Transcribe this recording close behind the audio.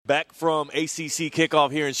Back from ACC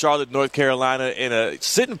kickoff here in Charlotte, North Carolina, and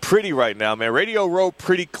sitting pretty right now, man. Radio Row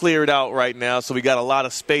pretty cleared out right now, so we got a lot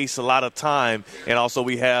of space, a lot of time, and also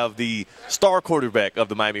we have the star quarterback of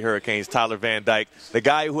the Miami Hurricanes, Tyler Van Dyke, the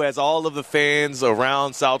guy who has all of the fans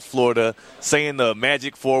around South Florida saying the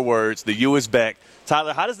magic 4 words, the U is back.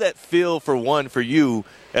 Tyler, how does that feel for you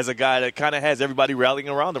as a guy that kind of has everybody rallying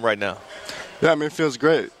around him right now? Yeah, I mean, it feels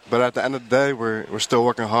great, but at the end of the day, we're still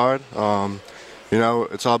working hard.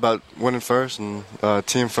 It's all about winning first and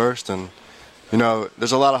team first. And,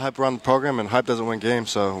 there's a lot of hype around the program, and hype doesn't win games.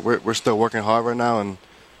 So we're still working hard right now, and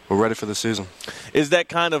we're ready for the season. Is that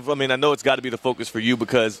kind of – I know it's got to be the focus for you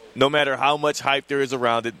because no matter how much hype there is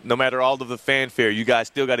around it, no matter all of the fanfare, you guys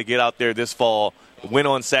still got to get out there this fall, win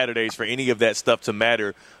on Saturdays for any of that stuff to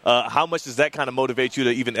matter. How much does that kind of motivate you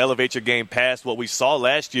to even elevate your game past what we saw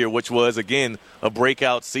last year, which was, again, a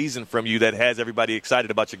breakout season from you that has everybody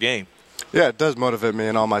excited about your game? Yeah, it does motivate me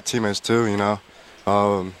and all my teammates too,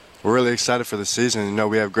 We're really excited for the season.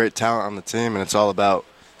 We have great talent on the team, and it's all about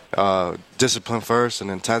discipline first and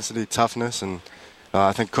intensity, toughness. And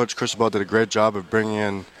I think Coach Cristobal did a great job of bringing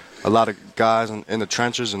in a lot of guys in the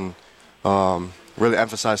trenches and really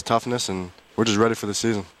emphasize toughness, and we're just ready for the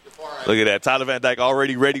season. Look at that. Tyler Van Dyke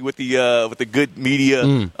already ready with the good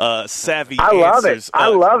media savvy answers. I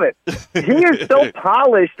love it. He is so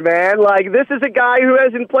polished, man. Like, this is a guy who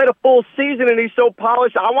hasn't played a full season, and he's so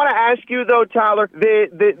polished. I want to ask you, though, Tyler,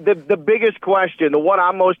 the biggest question, the one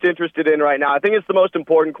I'm most interested in right now, I think it's the most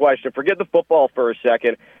important question. Forget the football for a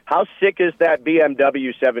second. How sick is that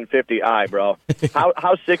BMW 750i, bro?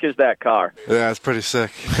 How sick is that car? Yeah, it's pretty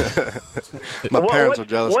sick. My parents are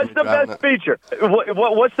jealous. What's the best feature?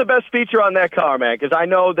 What's the best feature on that car, man? Because I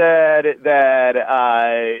know that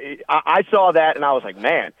I saw that and I was like,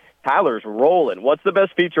 man, Tyler's rolling. What's the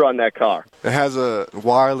best feature on that car? It has a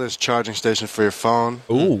wireless charging station for your phone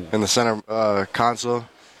in the center console.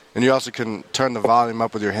 And you also can turn the volume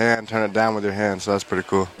up with your hand, turn it down with your hand, so that's pretty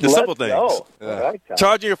cool. The simple things. Yeah. Right,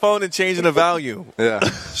 charging your phone and changing the volume. Yeah,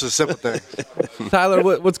 it's a simple thing. Tyler,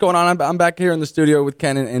 what's going on? I'm back here in the studio with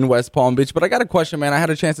Ken in West Palm Beach, but I got a question, man. I had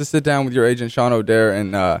a chance to sit down with your agent, Sean O'Dare,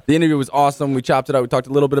 and the interview was awesome. We chopped it up. We talked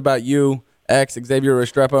a little bit about you, Xavier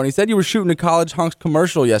Restrepo, and he said you were shooting a College Hunks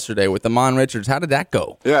commercial yesterday with Amon Richards. How did that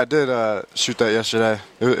go? Yeah, I did shoot that yesterday.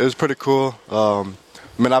 It was pretty cool.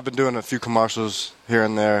 I've been doing a few commercials here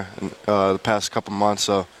and there in, the past couple months,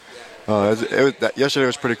 so yesterday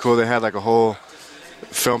was pretty cool. They had like a whole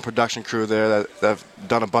film production crew there that have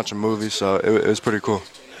done a bunch of movies, so it was pretty cool.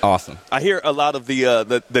 Awesome. I hear a lot of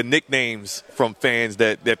the nicknames from fans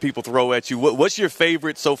that people throw at you. What's your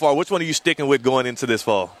favorite so far? Which one are you sticking with going into this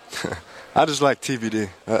fall? I just like TVD.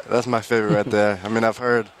 That's my favorite right there. I've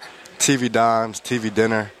heard TV Dimes, TV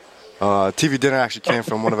Dinner. TV Dinner actually came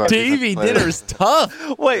from one of our TV Dinner's tough.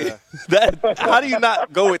 Wait, how do you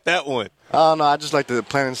not go with that one? I don't know. I just like the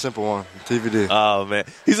plain and simple one, TVD. Oh, man.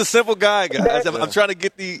 He's a simple guy, guys. I'm trying to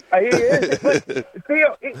get the... He is. But,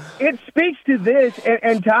 Theo, it speaks to this,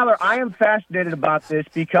 and Tyler, I am fascinated about this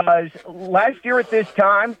because last year at this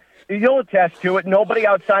time, you'll attest to it, nobody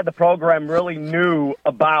outside the program really knew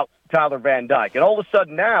about Tyler Van Dyke. And all of a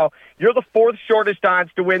sudden now, you're the 4th shortest odds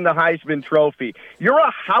to win the Heisman Trophy. You're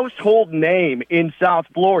a household name in South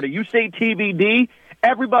Florida. You say TVD,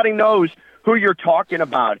 everybody knows who you're talking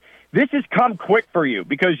about. This has come quick for you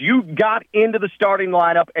because you got into the starting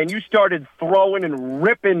lineup and you started throwing and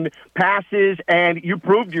ripping passes and you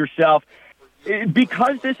proved yourself.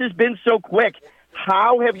 Because this has been so quick,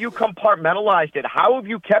 how have you compartmentalized it? How have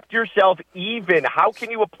you kept yourself even? How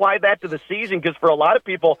can you apply that to the season? Because for a lot of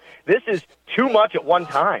people, this is too much at one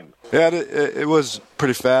time. Yeah, it was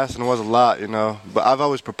pretty fast and it was a lot, But I've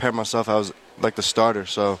always prepared myself. I was like the starter.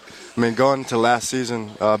 So, going into last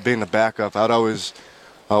season, being the backup, I'd always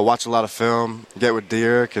watch a lot of film, get with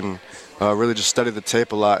Derek, and really just study the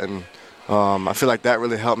tape a lot. And I feel like that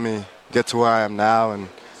really helped me get to where I am now. And,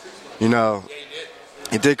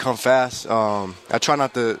 it did come fast. I try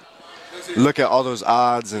not to look at all those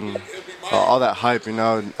odds and all that hype,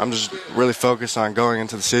 I'm just really focused on going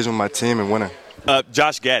into the season with my team and winning.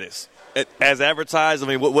 Josh Gaddis, as advertised,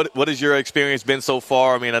 what has your experience been so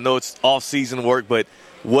far? I know it's off-season work, but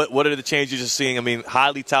what are the changes you're seeing?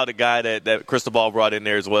 Highly touted guy that Cristobal brought in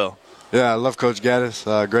there as well. Yeah, I love Coach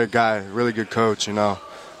Gaddis. Great guy, really good coach,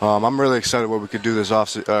 I'm really excited what we could do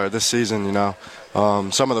this season,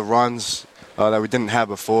 Some of the runs that we didn't have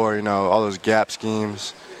before, all those gap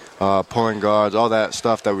schemes, pulling guards, all that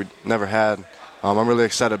stuff that we never had. I'm really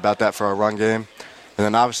excited about that for our run game. And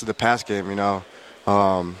then obviously the pass game,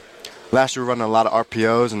 last year we were running a lot of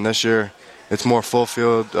RPOs, and this year it's more full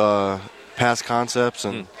field pass concepts,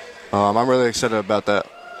 and I'm really excited about that.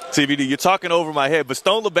 TVD, you're talking over my head, but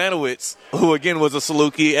Stone Labanowitz, who again was a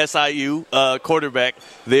Saluki SIU quarterback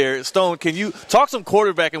there. Stone, can you talk some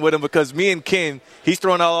quarterbacking with him? Because me and Ken, he's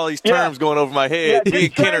throwing out all these terms going over my head. Me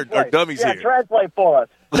and Ken are dummies here. Translate for us.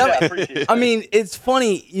 I mean, it's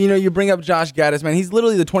funny, you bring up Josh Gaddis, man. He's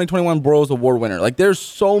literally the 2021 Burroughs Award winner. Like, there's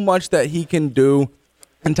so much that he can do.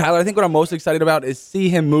 And Tyler, I think what I'm most excited about is see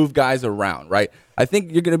him move guys around, right? I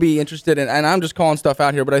think you're going to be interested in, and I'm just calling stuff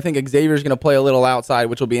out here, but I think Xavier's going to play a little outside,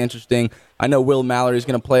 which will be interesting. I know Will Mallory's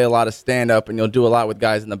going to play a lot of stand-up, and you'll do a lot with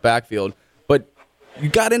guys in the backfield. But you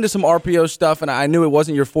got into some RPO stuff, and I knew it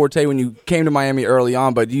wasn't your forte when you came to Miami early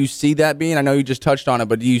on, but do you see that being? I know you just touched on it,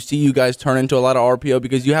 but do you see you guys turn into a lot of RPO?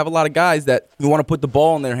 Because you have a lot of guys that you want to put the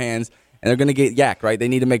ball in their hands, and they're going to get yak, right? They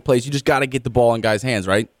need to make plays. You just got to get the ball in guys' hands,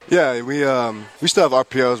 right? Yeah, we still have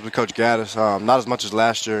RPOs with Coach Gaddis, not as much as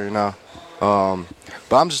last year,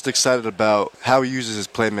 but I'm just excited about how he uses his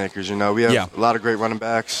playmakers. We have a lot of great running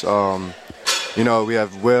backs. We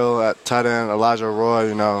have Will at tight end, Elijah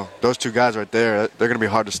Roy. Those two guys right there, they're going to be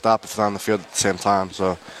hard to stop if they're on the field at the same time.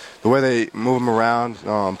 So the way they move them around,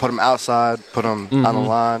 put them outside, put them on the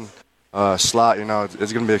line, slot,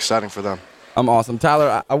 it's going to be exciting for them. I'm awesome.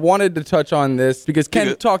 Tyler, I wanted to touch on this because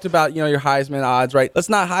Ken talked about, your Heisman odds, right? Let's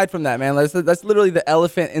not hide from that, man. That's literally the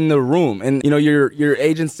elephant in the room. And, your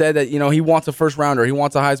agent said that, he wants a first rounder. He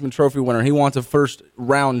wants a Heisman Trophy winner. He wants a first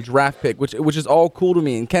round draft pick, which is all cool to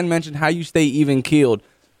me. And Ken mentioned how you stay even keeled.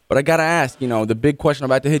 But I got to ask, the big question,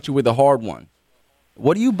 I'm about to hit you with a hard one.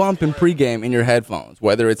 What do you bump in pregame in your headphones,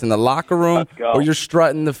 whether it's in the locker room or you're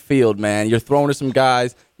strutting the field, man? You're throwing to some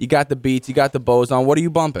guys. You got the beats. You got the bows on. What are you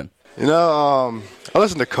bumping? I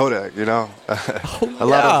listen to Kodak, a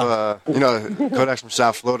lot of, Kodak's from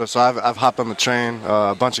South Florida, so I've hopped on the train.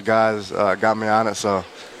 A bunch of guys got me on it, so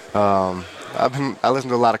I listen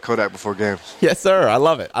to a lot of Kodak before games. Yes, sir. I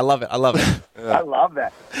love it. I love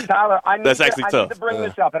that. Tyler, I need to bring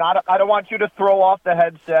this up, and I don't want you to throw off the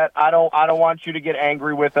headset. I don't want you to get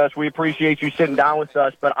angry with us. We appreciate you sitting down with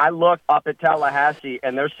us, but I look up at Tallahassee,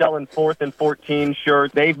 and they're selling 4th and 14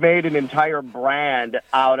 shirts. They've made an entire brand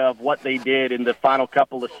out of what they did in the final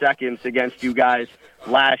couple of seconds against you guys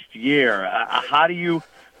last year. How do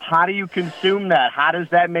you consume that? How does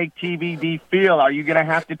that make TVD feel? Are you going to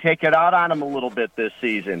have to take it out on them a little bit this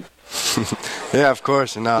season? Yeah, of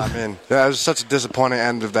course. It was such a disappointing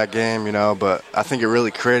end of that game, but I think it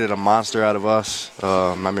really created a monster out of us.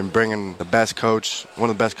 Bringing the best coach, one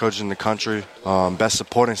of the best coaches in the country, best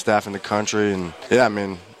supporting staff in the country. And,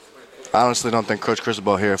 I honestly don't think Coach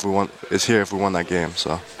Cristobal is here if we won that game.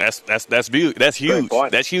 So that's huge. That's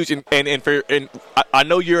huge. And I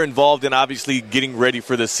know you're involved in obviously getting ready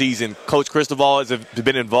for the season. Coach Cristobal has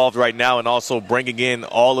been involved right now and also bringing in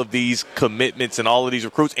all of these commitments and all of these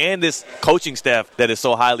recruits and this coaching staff that is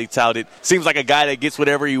so highly touted. Seems like a guy that gets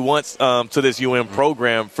whatever he wants to this UM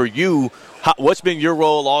program. For you, what's been your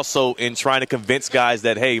role also in trying to convince guys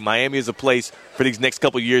that, hey, Miami is a place for these next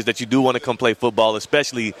couple of years that you do want to come play football,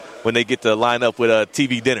 especially when they get to line up with a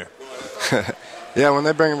TV dinner? Yeah, when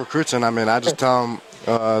they bring recruits in, I just tell them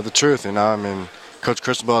the truth, Coach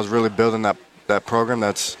Cristobal is really building that program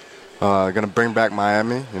that's going to bring back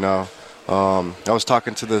Miami, I was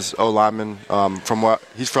talking to this O-lineman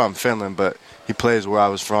he's from Finland, but he plays where I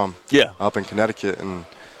was from, up in Connecticut. And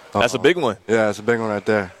that's a big one. Yeah, it's a big one right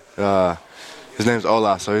there. His name's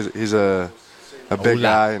Ola, so he's a big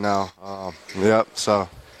guy, Yep. So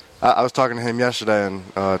I was talking to him yesterday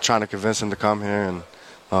and trying to convince him to come here.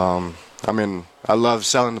 And I love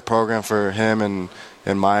selling the program for him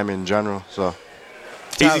and Miami in general. So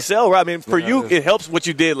easy sell, right? For you, it helps what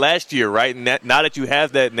you did last year, right? And now that you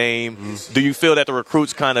have that name, do you feel that the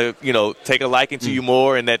recruits kind of take a liking to you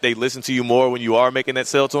more and that they listen to you more when you are making that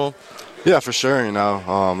sell to them? Yeah, for sure.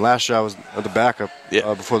 Last year I was the backup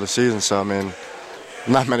before the season, so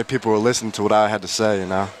not many people were listening to what I had to say,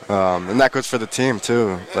 and that goes for the team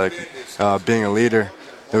too. Like being a leader,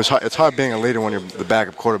 it's hard being a leader when you're the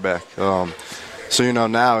backup quarterback. So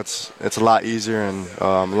now it's a lot easier, and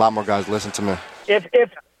a lot more guys listen to me.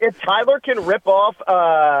 If Tyler can rip off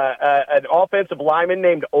an offensive lineman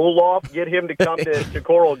named Olaf, get him to come to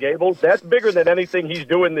Coral Gables, that's bigger than anything he's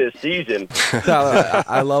doing this season. Tyler,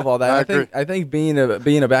 I love all that. I think being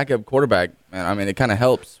a backup quarterback, man, it kind of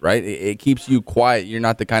helps, right? It keeps you quiet. You're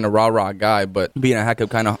not the kind of rah-rah guy, but being a backup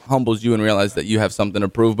kind of humbles you and realize that you have something to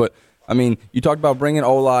prove. But, you talked about bringing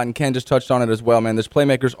Ola, and Ken just touched on it as well, man. There's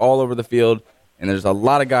playmakers all over the field. And there's a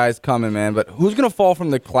lot of guys coming, man. But who's going to fall from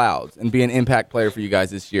the clouds and be an impact player for you guys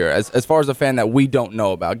this year, as far as a fan that we don't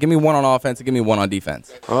know about? Give me one on offense and give me one on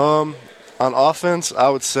defense. On offense, I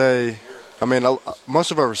would say I mean, most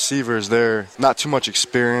of our receivers, they're not too much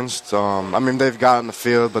experienced. I mean, they've got on the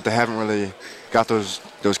field, but they haven't really got those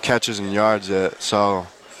catches and yards yet. So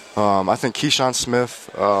I think Keyshawn Smith,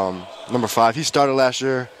 number 5, he started last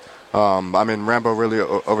year. I mean, Rambo really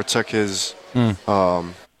overtook his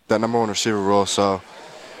that number 1 receiver role. So,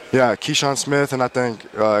 yeah, Keyshawn Smith and I think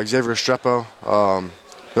Xavier Restrepo,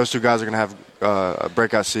 those 2 guys are going to have a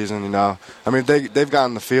breakout season, you know. I mean, they've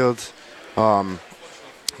gotten the field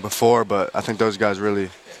before, but I think those guys really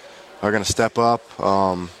are going to step up.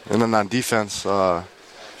 And then on defense, I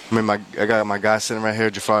got my guy sitting right here,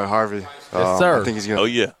 Jafari Harvey. Yes, sir. I think he's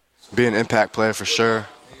going to be an impact player for sure.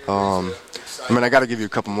 I mean, I got to give you a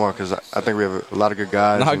couple more because I think we have a lot of good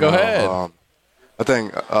guys. No, go ahead. I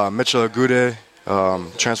think Mitchell Agude,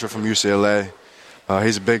 transferred from UCLA.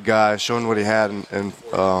 He's a big guy, showing what he had in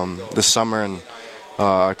this summer in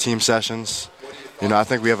our team sessions. You know, I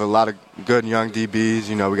think we have a lot of good young DBs.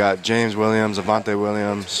 You know, we got James Williams, Avante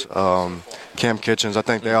Williams, Cam Kitchens. I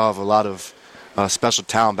think they all have a lot of special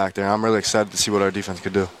talent back there. I'm really excited to see what our defense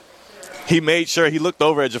could do. He made sure he looked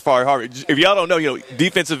over at Jafari Harvey. If y'all don't know, you know,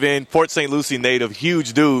 defensive end, Port St. Lucie native,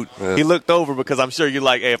 huge dude. Yeah. He looked over because I'm sure you're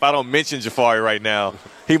like, hey, if I don't mention Jafari right now,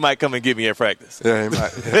 he might come and get me at practice. Yeah, he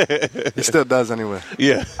might. Yeah. He still does anyway.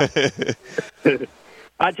 Yeah.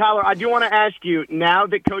 Tyler, I do want to ask you, now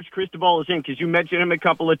that Coach Cristobal is in, because you mentioned him a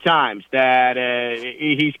couple of times, that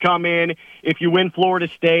he's come in. If you win Florida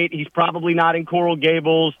State, he's probably not in Coral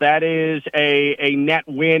Gables. That is a net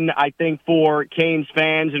win, I think, for Canes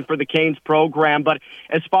fans and for the Canes program. But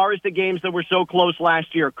as far as the games that were so close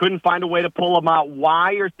last year, couldn't find a way to pull them out,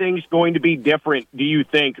 why are things going to be different, do you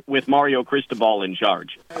think, with Mario Cristobal in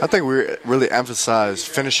charge? I think we really emphasize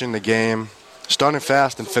finishing the game, starting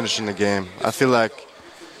fast and finishing the game. I feel like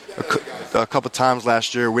a couple times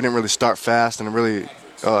last year we didn't really start fast, and it really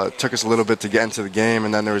took us a little bit to get into the game,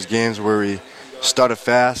 and then there was games where we started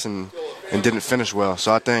fast and didn't finish well.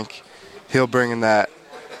 So I think he'll bring in that,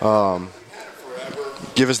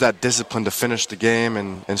 give us that discipline to finish the game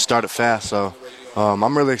and start it fast. So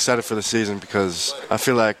I'm really excited for the season because I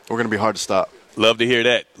feel like we're going to be hard to stop. Love to hear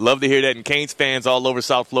that. Love to hear that. And Canes fans all over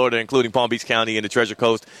South Florida, including Palm Beach County and the Treasure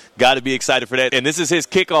Coast, got to be excited for that. And this is his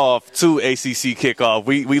kickoff to ACC Kickoff.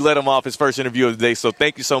 We let him off his first interview of the day, so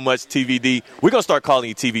thank you so much, TVD. We're going to start calling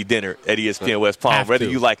you TV Dinner at ESPN West Palm, whether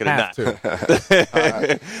you like it or not.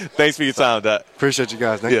 Right. Thanks for your time, Doc. Appreciate you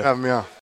guys. Thanks for having me on.